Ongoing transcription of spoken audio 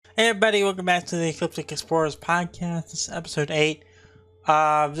Hey everybody, welcome back to the Ecliptic Explorers podcast. This is episode 8.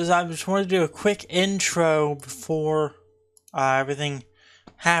 I just wanted to do a quick intro before everything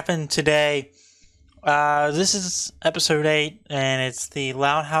happened today. This is episode 8, and it's the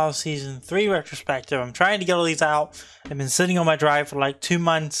Loud House Season 3 retrospective. I'm trying to get all these out. I've been sitting on my drive for like 2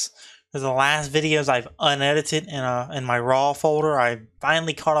 months. They're the last videos I've unedited in my RAW folder. I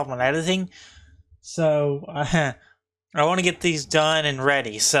finally caught up on editing. So, I want to get these done and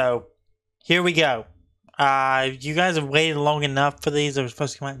ready, so here we go. You guys have waited long enough for these. They were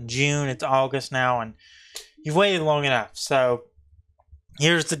supposed to come out in June. It's August now, and you've waited long enough. So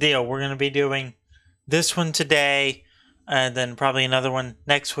here's the deal. We're going to be doing this one today, and then probably another one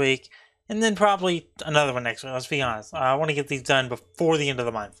next week, and then probably another one next week. Let's be honest. I want to get these done before the end of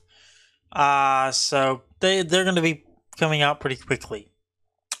the month. So they're going to be coming out pretty quickly.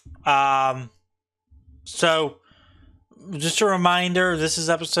 So just a reminder, this is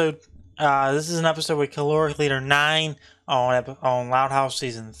an episode with Caloric Leader 9 on Loud House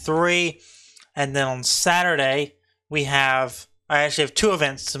Season 3. And then on Saturday, I actually have 2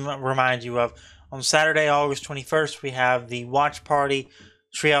 events to remind you of. On Saturday, August 21st, we have the Watch Party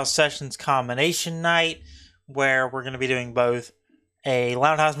Treehouse Sessions Combination Night, where we're going to be doing both a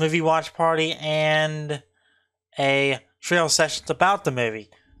Loud House movie watch party and a Treehouse Sessions about the movie.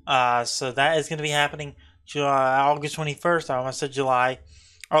 So that is going to be happening August 21st. I almost said July.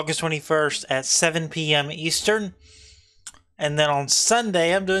 August 21st at 7 p.m. Eastern. And then on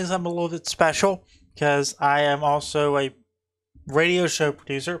Sunday, I'm doing something a little bit special because I am also a radio show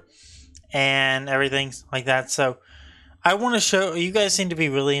producer and everything like that. So I want to show you guys seem to be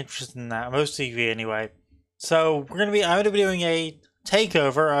really interested in that. Most of you anyway. So I'm going to be doing a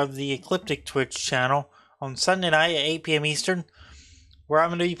takeover of the Ecliptic Twitch channel on Sunday night at 8 p.m. Eastern, where I'm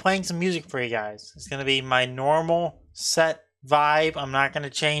going to be playing some music for you guys. It's going to be my normal set vibe. I'm not going to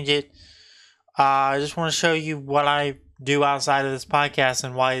change it. I just want to show you what I do outside of this podcast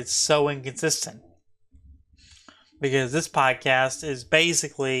and why it's so inconsistent. Because this podcast is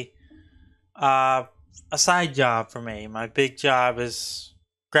basically a side job for me. My big job is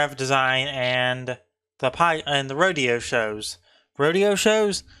graphic design and the rodeo shows. Rodeo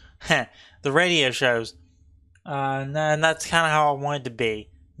shows? The radio shows. And that's kind of how I want it to be.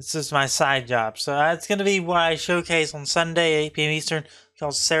 This is my side job. So that's going to be what I showcase on Sunday, 8 p.m. Eastern,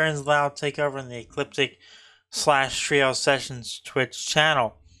 called Saren's Loud Takeover in the Ecliptic / Treehouse Sessions Twitch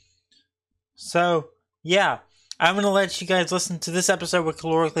channel. So, yeah. I'm going to let you guys listen to this episode with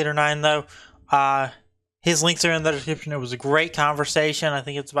Caloric Leader 9, though. His links are in the description. It was a great conversation. I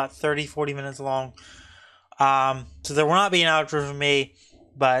think it's about 30-40 minutes long. So there will not be an outro from me,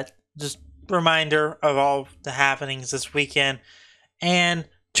 but just reminder of all the happenings this weekend, and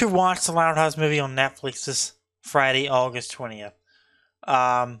to watch the Loud House movie on Netflix this Friday, August 20th.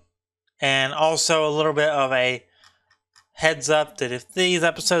 And also a little bit of a heads up that if these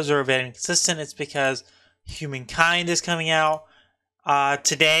episodes are a bit inconsistent, it's because Humankind is coming out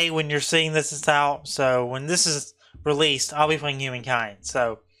today. When you're seeing this, it's out. So when this is released, I'll be playing Humankind.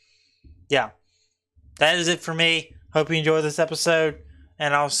 So yeah, that is it for me. Hope you enjoyed this episode,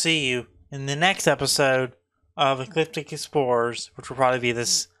 and I'll see you in the next episode of Ecliptic Explorers, which will probably be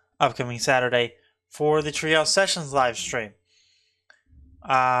this upcoming Saturday for the Treehouse Sessions live stream.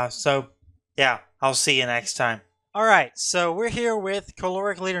 So, yeah, I'll see you next time. Alright, so we're here with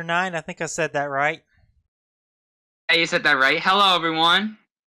Caloric Leader 9. I think I said that right. Yeah, you said that right. Hello, everyone.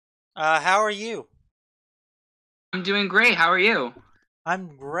 How are you? I'm doing great. How are you?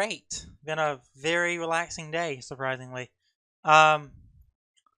 I'm great. Been a very relaxing day, surprisingly.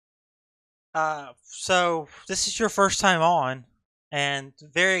 So this is your first time on, and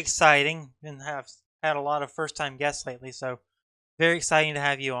very exciting, and have had a lot of first-time guests lately, so very exciting to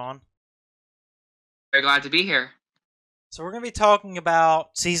have you on. Very glad to be here. So we're going to be talking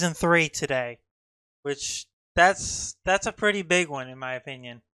about Season 3 today, which that's a pretty big one in my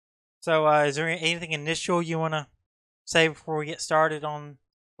opinion. So is there anything initial you want to say before we get started on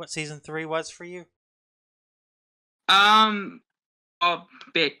what Season 3 was for you?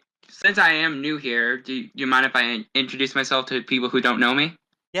 Since I am new here, do you mind if I introduce myself to people who don't know me?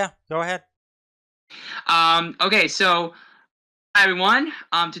 Yeah, go ahead. Okay, so hi everyone.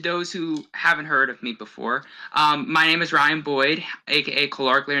 To those who haven't heard of me before, my name is Ryan Boyd, aka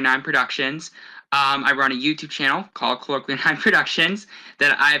Caloric Leader 9 Productions. I run a YouTube channel called Caloric Leader 9 Productions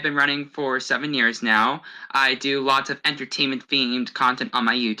that I've been running for 7 years now. I do lots of entertainment-themed content on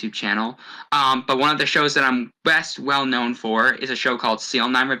my YouTube channel. But one of the shows that I'm best well known for is a show called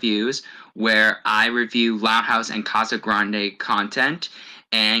CL9 Reviews, where I review Loud House and Casa Grande content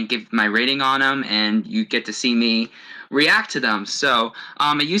and give my rating on them, and you get to see me react to them. So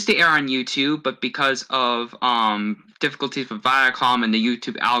it used to air on YouTube, but because of difficulties with Viacom and the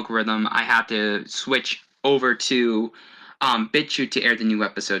YouTube algorithm, I had to switch over to BitChute to air the new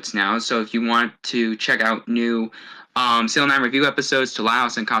episodes now. So if you want to check out new Sailor 9 review episodes to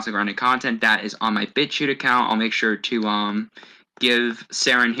Laos and Casa Grande content, that is on my BitChute account. I'll make sure to give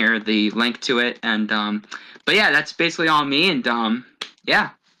Saren here the link to it. And but yeah, that's basically all me. And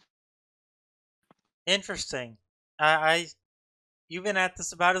yeah. Interesting. You've been at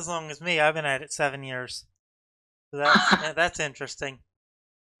this about as long as me. I've been at it 7 years. So that's interesting.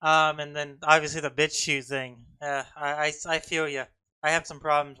 And then obviously the BitChute thing. I feel you. I have some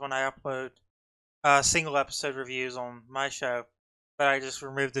problems when I upload single episode reviews on my show, but I just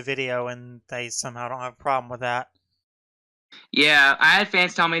removed the video and they somehow don't have a problem with that. Yeah, I had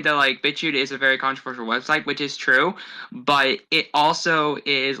fans tell me that like BitChute is a very controversial website, which is true, but it also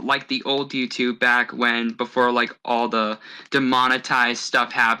is like the old YouTube back when before like all the demonetized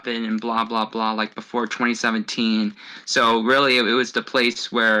stuff happened and blah blah blah, like before 2017. So really, it was the place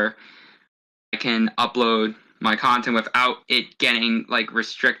where I can upload my content without it getting like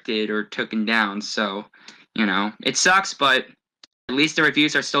restricted or taken down. So, it sucks, but at least the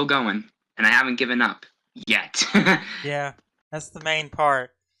reviews are still going, and I haven't given up yet. Yeah, that's the main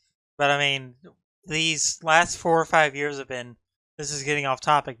part. But I mean, these last 4 or 5 years have been, this is getting off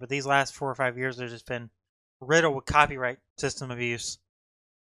topic, but these last 4 or 5 years have just been riddled with copyright system abuse.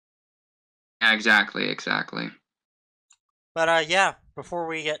 Yeah, exactly. But yeah, before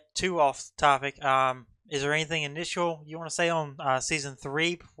we get too off topic, is there anything initial you want to say on season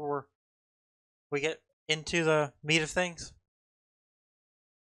 3 before we get into the meat of things?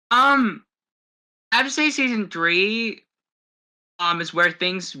 I have to say season 3 is where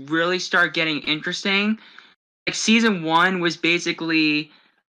things really start getting interesting. Like season 1 was basically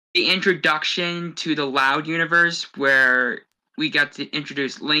the introduction to the Loud universe where we got to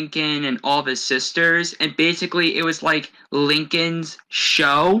introduce Lincoln and all of his sisters, and basically it was like Lincoln's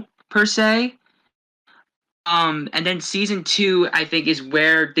show per se. And then season 2, I think, is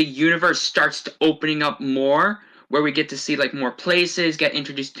where the universe starts to opening up more, where we get to see like more places, get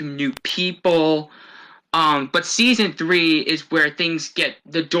introduced to new people. But season 3 is where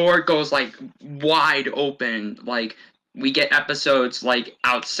the door goes like wide open. Like we get episodes like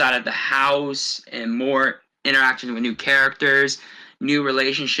outside of the house and more interaction with new characters, new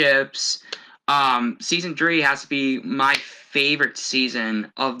relationships. Season 3 has to be my favorite season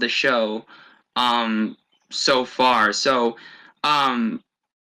of the show. So far. So, in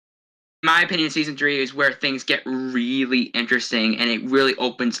my opinion, season 3 is where things get really interesting, and it really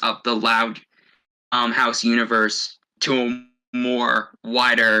opens up the Loud House universe to a more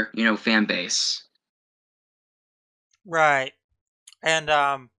wider, fan base. Right. And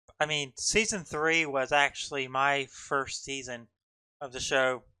I mean, season 3 was actually my first season of the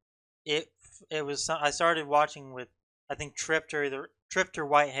show. It was I started watching with, I think, Tripter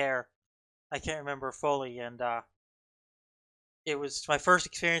White Hair. I can't remember fully, and it was my first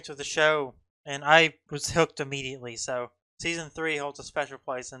experience with the show, and I was hooked immediately. So season 3 holds a special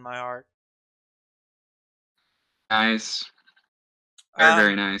place in my heart. Nice,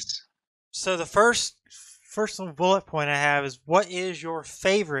 very nice. So the first bullet point I have is, what is your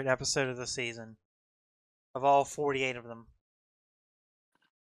favorite episode of the season of all 48 of them?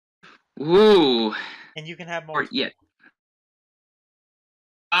 Ooh, and you can have more. Yeah.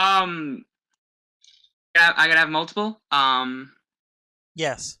 I gotta have multiple.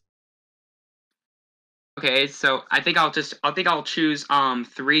 Yes. Okay, so I think I'll choose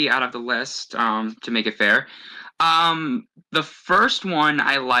 3 out of the list to make it fair. The first one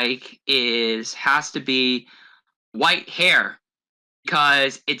I like has to be White Hair,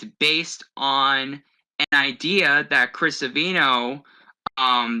 because it's based on an idea that Chris Savino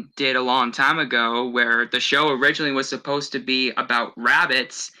did a long time ago, where the show originally was supposed to be about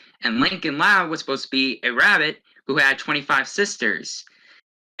rabbits, and Lincoln Loud was supposed to be a rabbit who had 25 sisters.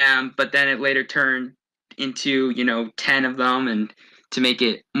 But then it later turned into, 10 of them, and to make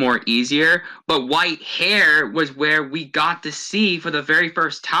it more easier. But White Hair was where we got to see for the very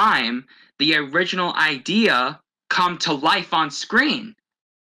first time the original idea come to life on screen.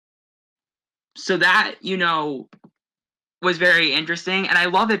 So that, was very interesting, and I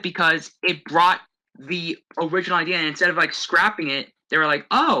love it because it brought the original idea, and instead of like scrapping it, they were like,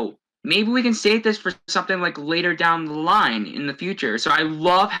 oh, maybe we can save this for something like later down the line in the future. So I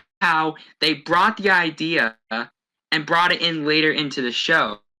love how they brought the idea and brought it in later into the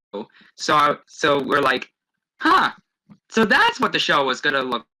show. So we're like, huh, so that's what the show was gonna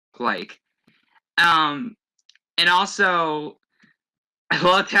look like. And also I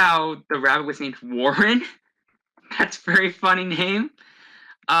loved how the rabbit was named Warren. That's a very funny name.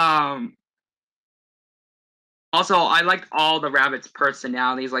 Um, Also, I liked all the rabbits'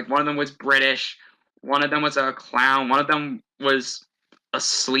 personalities. Like, one of them was British, one of them was a clown, one of them was a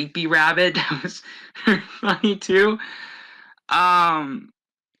sleepy rabbit. That was funny too. Um,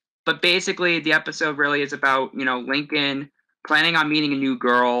 but basically, the episode really is about, Lincoln planning on meeting a new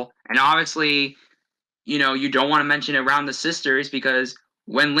girl, and obviously, you don't want to mention it around the sisters because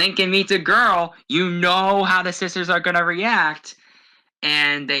when Lincoln meets a girl, you know how the sisters are gonna react,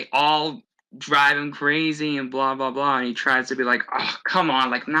 and they all drive him crazy and blah blah blah, and he tries to be like, oh come on,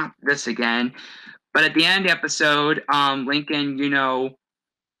 like not this again. But at the end of the episode, Lincoln,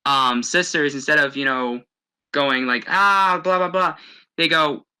 sisters, instead of going like blah blah blah, they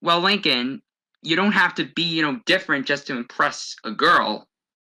go, well, Lincoln, you don't have to be different just to impress a girl.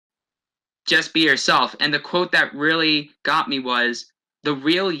 Just be yourself. And the quote that really got me was, the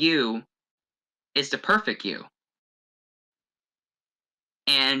real you is the perfect you.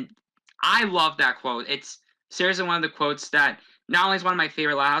 And I love that quote. It's seriously one of the quotes that not only is one of my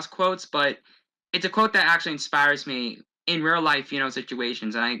favorite Loud quotes, but it's a quote that actually inspires me in real life,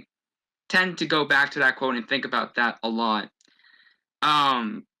 situations. And I tend to go back to that quote and think about that a lot.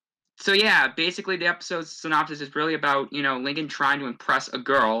 So yeah, basically the episode's synopsis is really about, Lincoln trying to impress a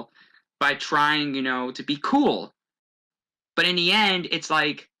girl by trying, to be cool. But in the end, it's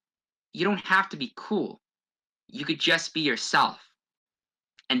like, you don't have to be cool. You could just be yourself.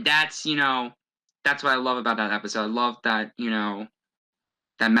 And that's what I love about that episode. I love that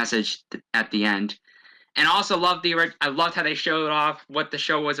that message at the end, and also I loved how they showed off what the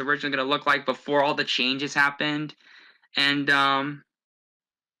show was originally going to look like before all the changes happened, and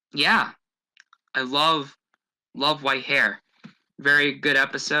yeah, I love White Hair. Very good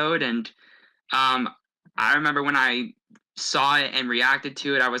episode, and I remember when I saw it and reacted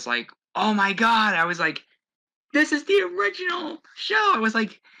to it, I was like, oh my god! I was like, this is the original show. I was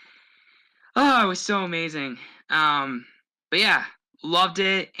like, oh, it was so amazing. But yeah, loved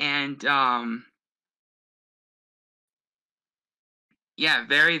it, and yeah,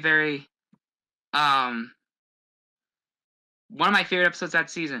 very, very um one of my favorite episodes that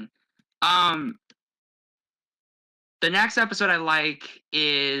season. Um the next episode I like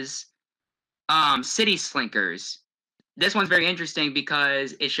is City Slinkers. This one's very interesting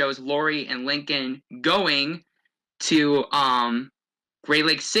because it shows Lori and Lincoln going to Great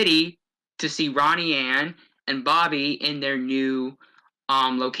Lake City to see Ronnie Ann and Bobby in their new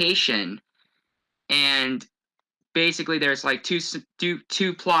location. And basically there's like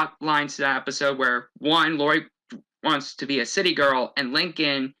two plot lines to that episode where one, Lori wants to be a city girl, and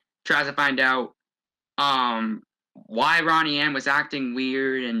Lincoln tries to find out why Ronnie Ann was acting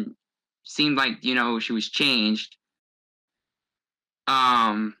weird and seemed like she was changed.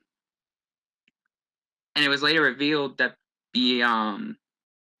 And it was later revealed that the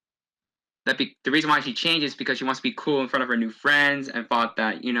the reason why she changed is because she wants to be cool in front of her new friends, and thought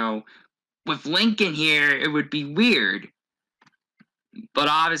that with Lincoln here it would be weird. But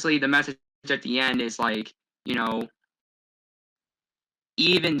obviously the message at the end is like,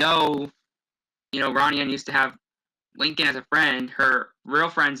 even though Ronnie Ann used to have Lincoln as a friend, her real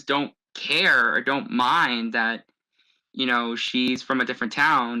friends don't care or don't mind that she's from a different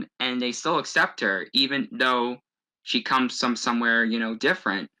town, and they still accept her even though she comes from somewhere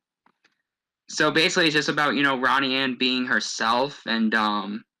different. So basically it's just about Ronnie Ann being herself, and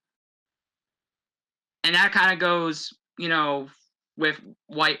that kind of goes with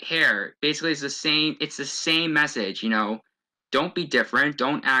White Hair. Basically it's the same message. Don't be different,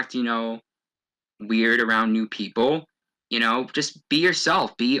 don't act weird around new people. Just be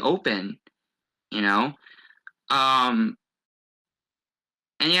yourself, be open. you know um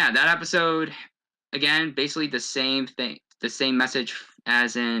and yeah, that episode, again, basically the same thing, the same message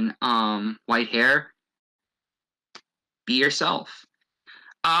as in White Hair. Be yourself.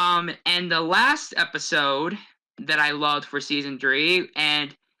 And the last episode that I loved for season 3,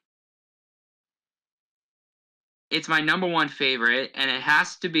 and it's my number one favorite, and it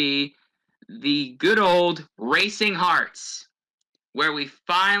has to be the good old Racing Hearts, where we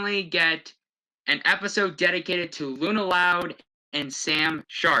finally get an episode dedicated to Luna Loud and Sam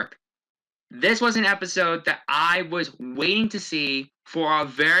Sharp. This was an episode that I was waiting to see for a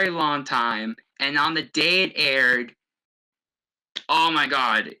very long time, and on the day it aired, oh my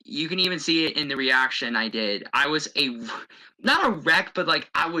god, you can even see it in the reaction I did. I was not a wreck, but like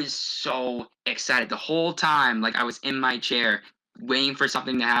I was so excited the whole time. Like I was in my chair waiting for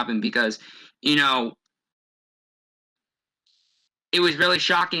something to happen because, it was really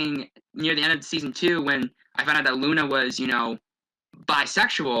shocking near the end of season 2 when I found out that Luna was,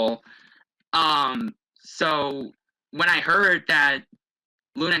 bisexual. So when I heard that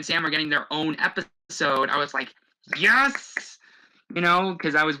Luna and Sam were getting their own episode, I was like, yes,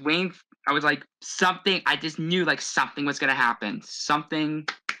 because I was waiting. I was like, something. I just knew like something was gonna happen. Something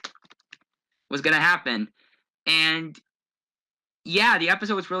was gonna happen, and yeah, the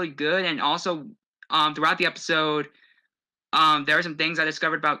episode was really good. And also, throughout the episode, there were some things I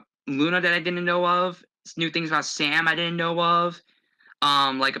discovered about Luna that I didn't know of. New things about Sam I didn't know of.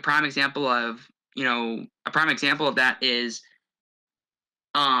 Like a prime example of that is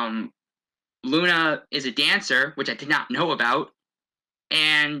Luna is a dancer, which I did not know about,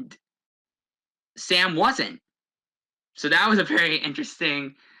 and Sam wasn't. So that was a very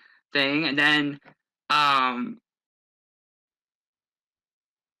interesting thing. And then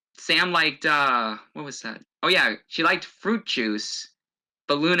Sam liked what was that? Oh yeah, she liked fruit juice,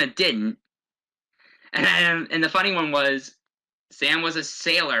 but Luna didn't. And the funny one was Sam was a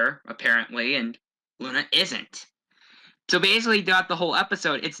sailor apparently, and Luna isn't. So basically, throughout the whole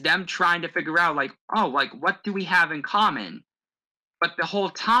episode, it's them trying to figure out like, oh, like what do we have in common? But the whole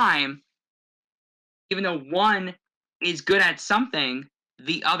time, even though one is good at something,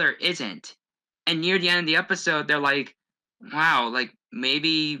 the other isn't. And near the end of the episode, they're like, wow, like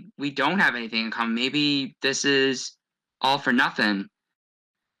maybe we don't have anything in common. Maybe this is all for nothing.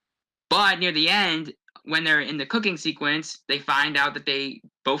 But near the end, when they're in the cooking sequence, they find out that they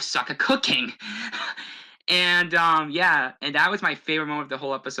both suck at cooking. And yeah, and that was my favorite moment of the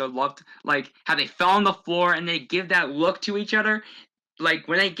whole episode. Loved like how they fell on the floor and they give that look to each other. Like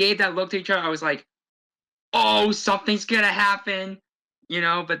when they gave that look to each other, I was like, oh, something's gonna happen,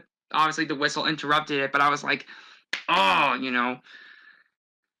 but obviously the whistle interrupted it, but I was like, oh.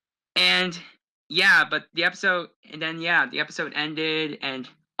 And yeah, but the episode ended, and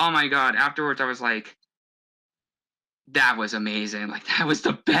oh my god, afterwards I was like, that was amazing. Like that was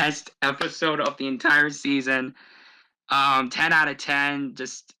the best episode of the entire season. 10 out of 10,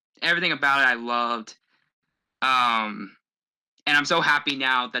 just everything about it I loved. And I'm so happy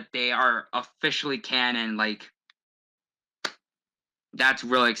now that they are officially canon. Like, that's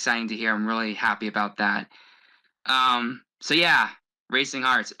really exciting to hear. I'm really happy about that. So yeah, Racing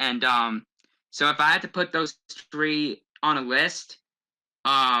Hearts. And so if I had to put those three on a list,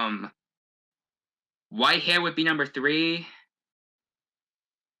 White Hair would be number 3.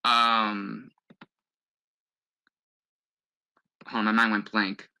 Hold on, my mind went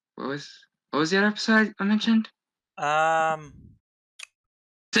blank. What was the other episode I mentioned?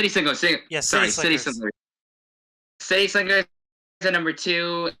 City Slickers. Yeah, City Slickers. City Slickers at number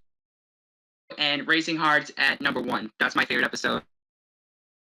 2, and Racing Hearts at number 1. That's my favorite episode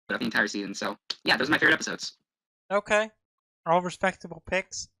of the entire season. So yeah, those are my favorite episodes. Okay, all respectable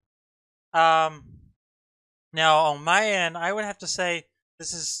picks. Now on my end, I would have to say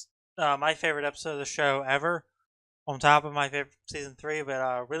this is my favorite episode of the show ever. On top of my favorite season 3,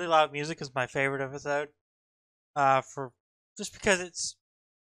 but Really Loud Music is my favorite episode. For just because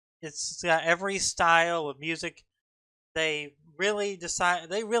it's got every style of music. They really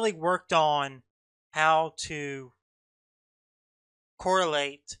worked on how to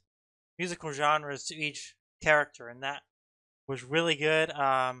correlate musical genres to each character, and that was really good.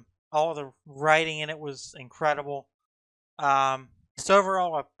 All the writing in it was incredible. It's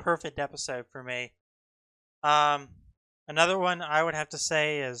overall a perfect episode for me. Another one I would have to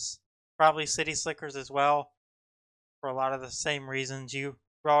say is probably City Slickers as well, for a lot of the same reasons you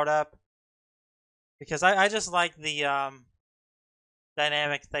brought up. Because I just like the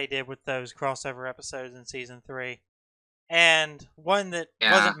dynamic they did with those crossover episodes in season 3. And one that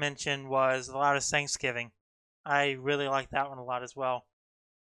wasn't mentioned was The Loudest Thanksgiving. I really like that one a lot as well,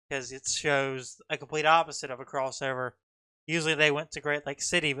 because it shows a complete opposite of a crossover. Usually they went to Great Lake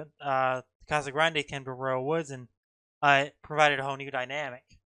City, but Casa Grande came to Royal Woods, and it provided a whole new dynamic.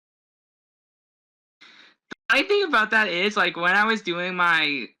 The funny thing about that is, like, when I was doing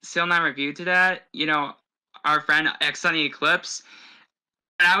my Seal 9 review to that, our friend X Sunny Eclipse,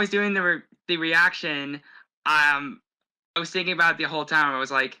 when I was doing the reaction, I was thinking about it the whole time. I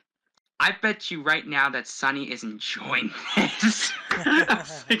was like, I bet you right now that Sunny is enjoying this.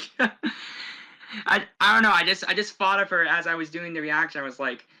 I don't know. I just thought of her as I was doing the reaction. I was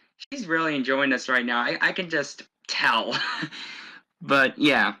like, she's really enjoying this right now. I can just tell. But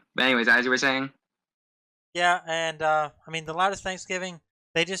yeah. But anyways, as you were saying. Yeah, and The Loudest Thanksgiving,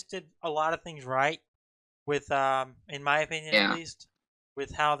 they just did a lot of things right with, in my opinion at least,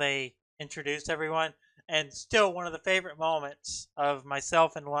 with how they introduced everyone. And still, one of the favorite moments of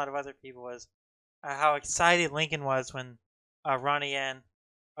myself and a lot of other people was how excited Lincoln was when Ronnie Yen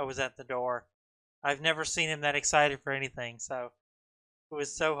was at the door. I've never seen him that excited for anything, so it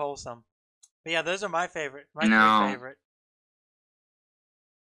was so wholesome. But yeah, those are my favorite. My three No, favorite.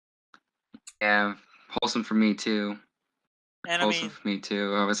 yeah, wholesome for me too. And I Wholesome mean, for me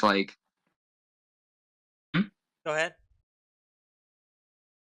too. I was like, hmm? go ahead.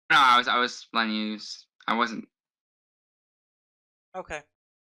 No, I was letting you. I wasn't. Okay.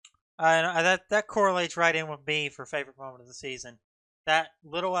 That correlates right in with me for favorite moment of the season. That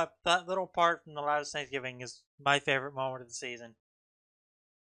little part from the loudest Thanksgiving is my favorite moment of the season,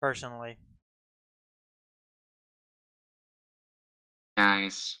 personally.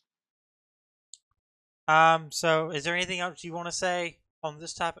 Nice. So is there anything else you want to say on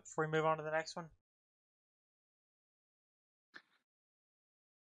this topic before we move on to the next one?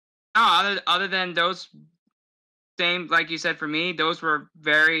 No, other than those same, like you said, for me, those were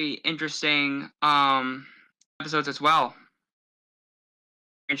very interesting episodes as well.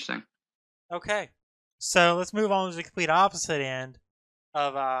 Interesting. Okay. So let's move on to the complete opposite end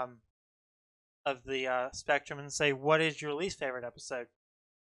of the spectrum and say what is your least favorite episode.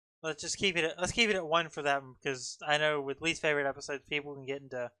 Let's keep it at one for them because I know with least favorite episodes people can get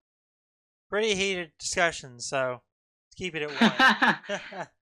into pretty heated discussions. So let's keep it at one.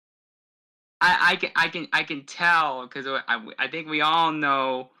 I can tell because I think we all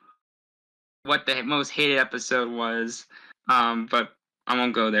know what the most hated episode was. But I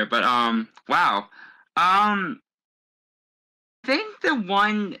won't go there. But wow. I think the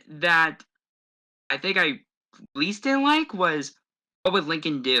one that I think I least didn't like was what would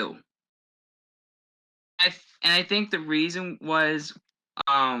Lincoln do? And I think the reason was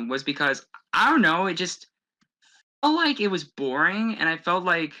because I don't know, it just felt like it was boring, and I felt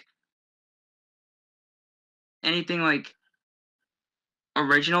like anything like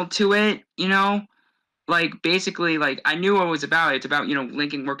original to it, you know? Like basically like I knew what it was about. It's about,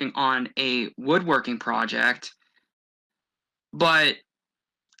 Lincoln working on a woodworking project. But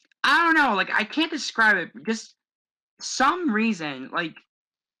I don't know, like I can't describe it. Just some reason, like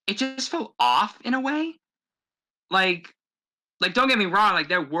it just felt off in a way. Like don't get me wrong, like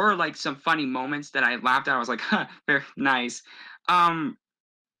there were like some funny moments that I laughed at. I was like, huh, very nice. Um,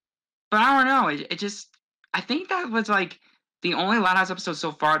 but I don't know. It just I think that was like the only Lighthouse episode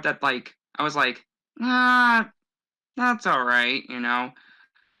so far that like I was like, ah, that's all right, you know.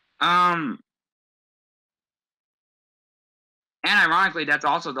 Um, and ironically, that's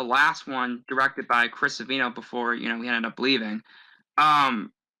also the last one directed by Chris Savino before he ended up leaving.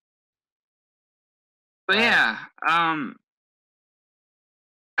 Um, but Right.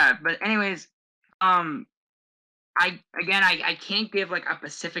 yeah, but anyways, um, I can't give like a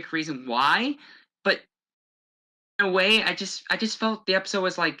specific reason why, but in a way, I just felt the episode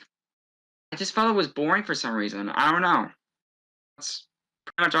was like I just felt it was boring for some reason. I don't know. That's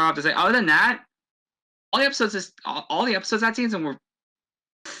pretty much all I have to say. Other than that, all the episodes that season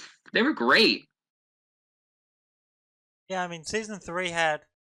they were great. Yeah, I mean season 3 had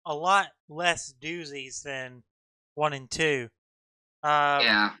a lot less doozies than 1 and 2. Um,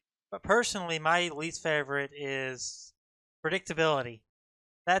 Yeah. but personally, my least favorite is predictability.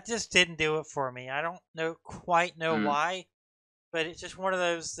 That just didn't do it for me. I don't quite know Mm. why, but it's just one of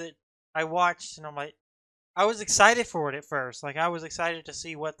those that I watched and I'm like, I was excited for it at first. Like I was excited to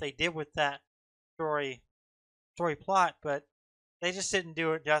see what they did with that story plot, but they just didn't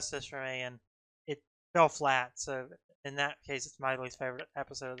do it justice for me, and it fell flat. So in that case, it's my least favorite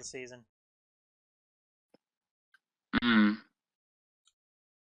episode of the season. Mm.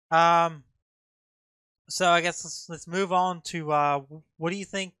 Um, so I guess let's move on to what do you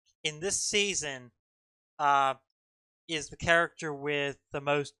think in this season uh is the character with the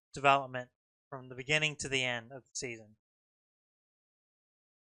most development from the beginning to the end of the season?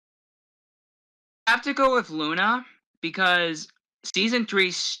 I have to go with Luna because season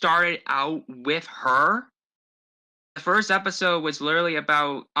 3 started out with her. The first episode was literally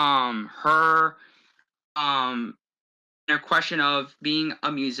about her um her question of being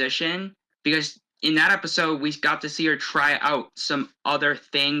a musician, because in that episode we got to see her try out some other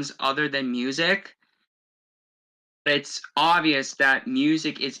things other than music. It's obvious that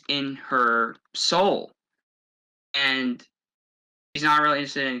music is in her soul and she's not really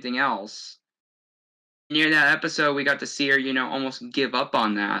interested in anything else. Near that episode we got to see her, almost give up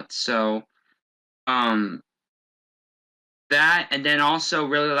on that. So um that, and then also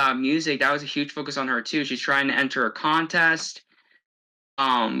really loud music, that was a huge focus on her too. She's trying to enter a contest.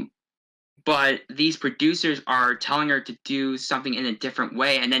 Um but these producers are telling her to do something in a different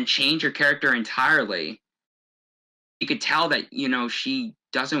way and then change her character entirely. You could tell that, she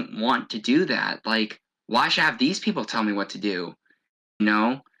doesn't want to do that. Like, why should I have these people tell me what to do? You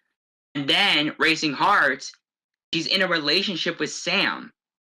know? And then Racing Hearts, she's in a relationship with Sam.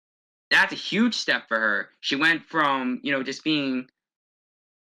 that's a huge step for her. She went from, just being,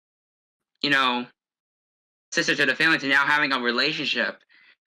 you know, sister to the family to now having a relationship.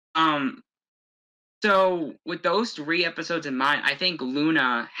 Um, so with those 3 episodes in mind, I think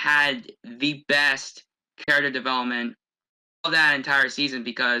Luna had the best character development of that entire season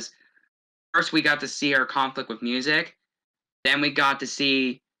because first we got to see her conflict with music, then we got to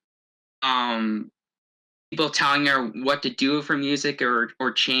see um people telling her what to do with her music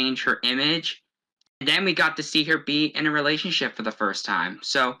or change her image. And then we got to see her be in a relationship for the first time.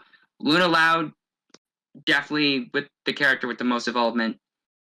 So Luna Loud definitely with the character with the most development,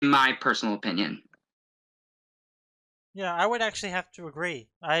 in my personal opinion. Yeah, I would actually have to agree.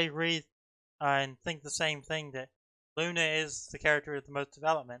 I agree and think the same thing that Luna is the character with the most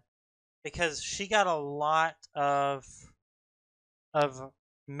development because she got a lot of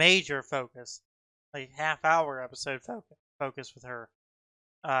major focus, like half-hour episode focus with her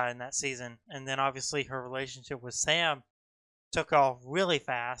in that season, and then obviously her relationship with Sam took off really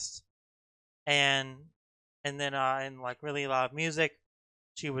fast, and then in like really loud music,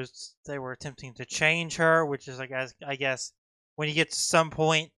 they were attempting to change her, which is I guess when you get to some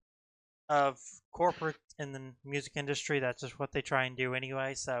point of corporate in the music industry, that's just what they try and do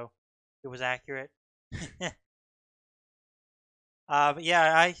anyway. So it was accurate. But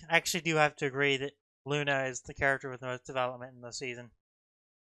yeah, I actually do have to agree that Luna is the character with the most development in the season.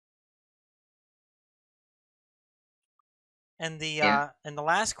 Yeah. And the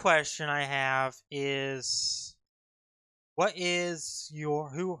last question I have is, what is your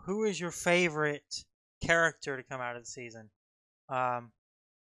who is your favorite character to come out of the season? Um,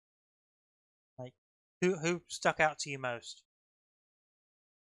 like who stuck out to you most?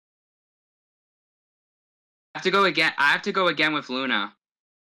 I have to go again with Luna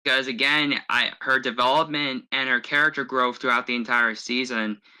because again, her development and her character growth throughout the entire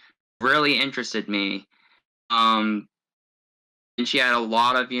season really interested me. Um, and she had a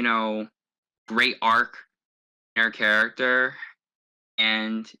lot of great arc in her character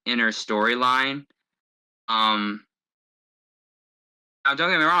and in her storyline. Um, Now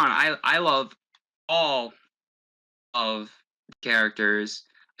don't get me wrong, I love all of the characters,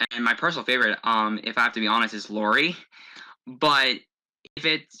 and my personal favorite, if I have to be honest, is Lori. But if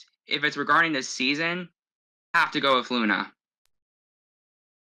it's regarding this season, I have to go with Luna.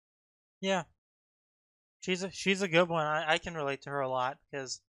 Yeah, she's a good one. I can relate to her a lot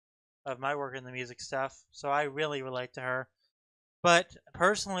because of my work in the music stuff, so I really relate to her. But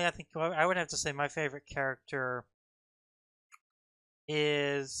personally, I think I would have to say my favorite character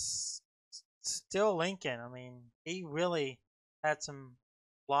is still Lincoln. I mean, he really had some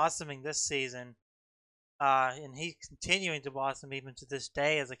blossoming this season, and he's continuing to blossom even to this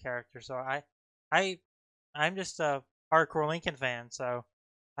day as a character. So I, I'm just a hardcore Lincoln fan, so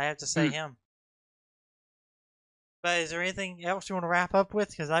I have to say Hmm. him. But is there anything else you want to wrap up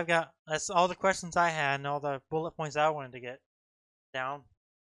with? Because that's all the questions I had and all the bullet points I wanted to get down.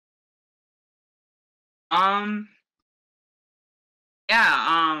 Um,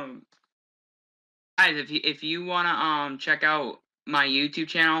 yeah, guys, if you wanna check out my YouTube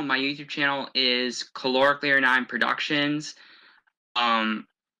channel is Caloric Layer 9 Productions. Um,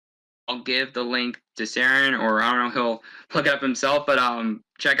 I'll give the link to Saren, or I don't know, he'll look it up himself. But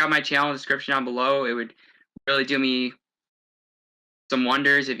check out my channel description down below. It would really do me some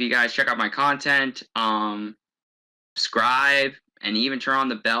wonders if you guys check out my content. Subscribe and even turn on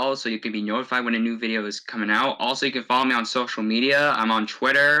the bell so you can be notified when a new video is coming out. Also, you can follow me on social media. I'm on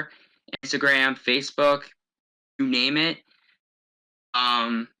Twitter, Instagram, Facebook, you name it.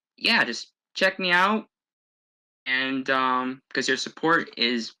 Yeah, just check me out, and because your support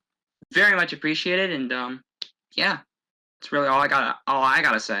is very much appreciated, and yeah. That's really all I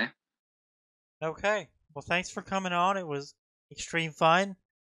gotta say. Okay. Well, thanks for coming on. It was extreme fun.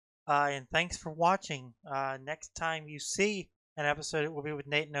 And thanks for watching. Next time you see an episode, it will be with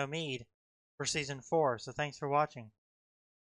Nate No Mead for season 4. So thanks for watching.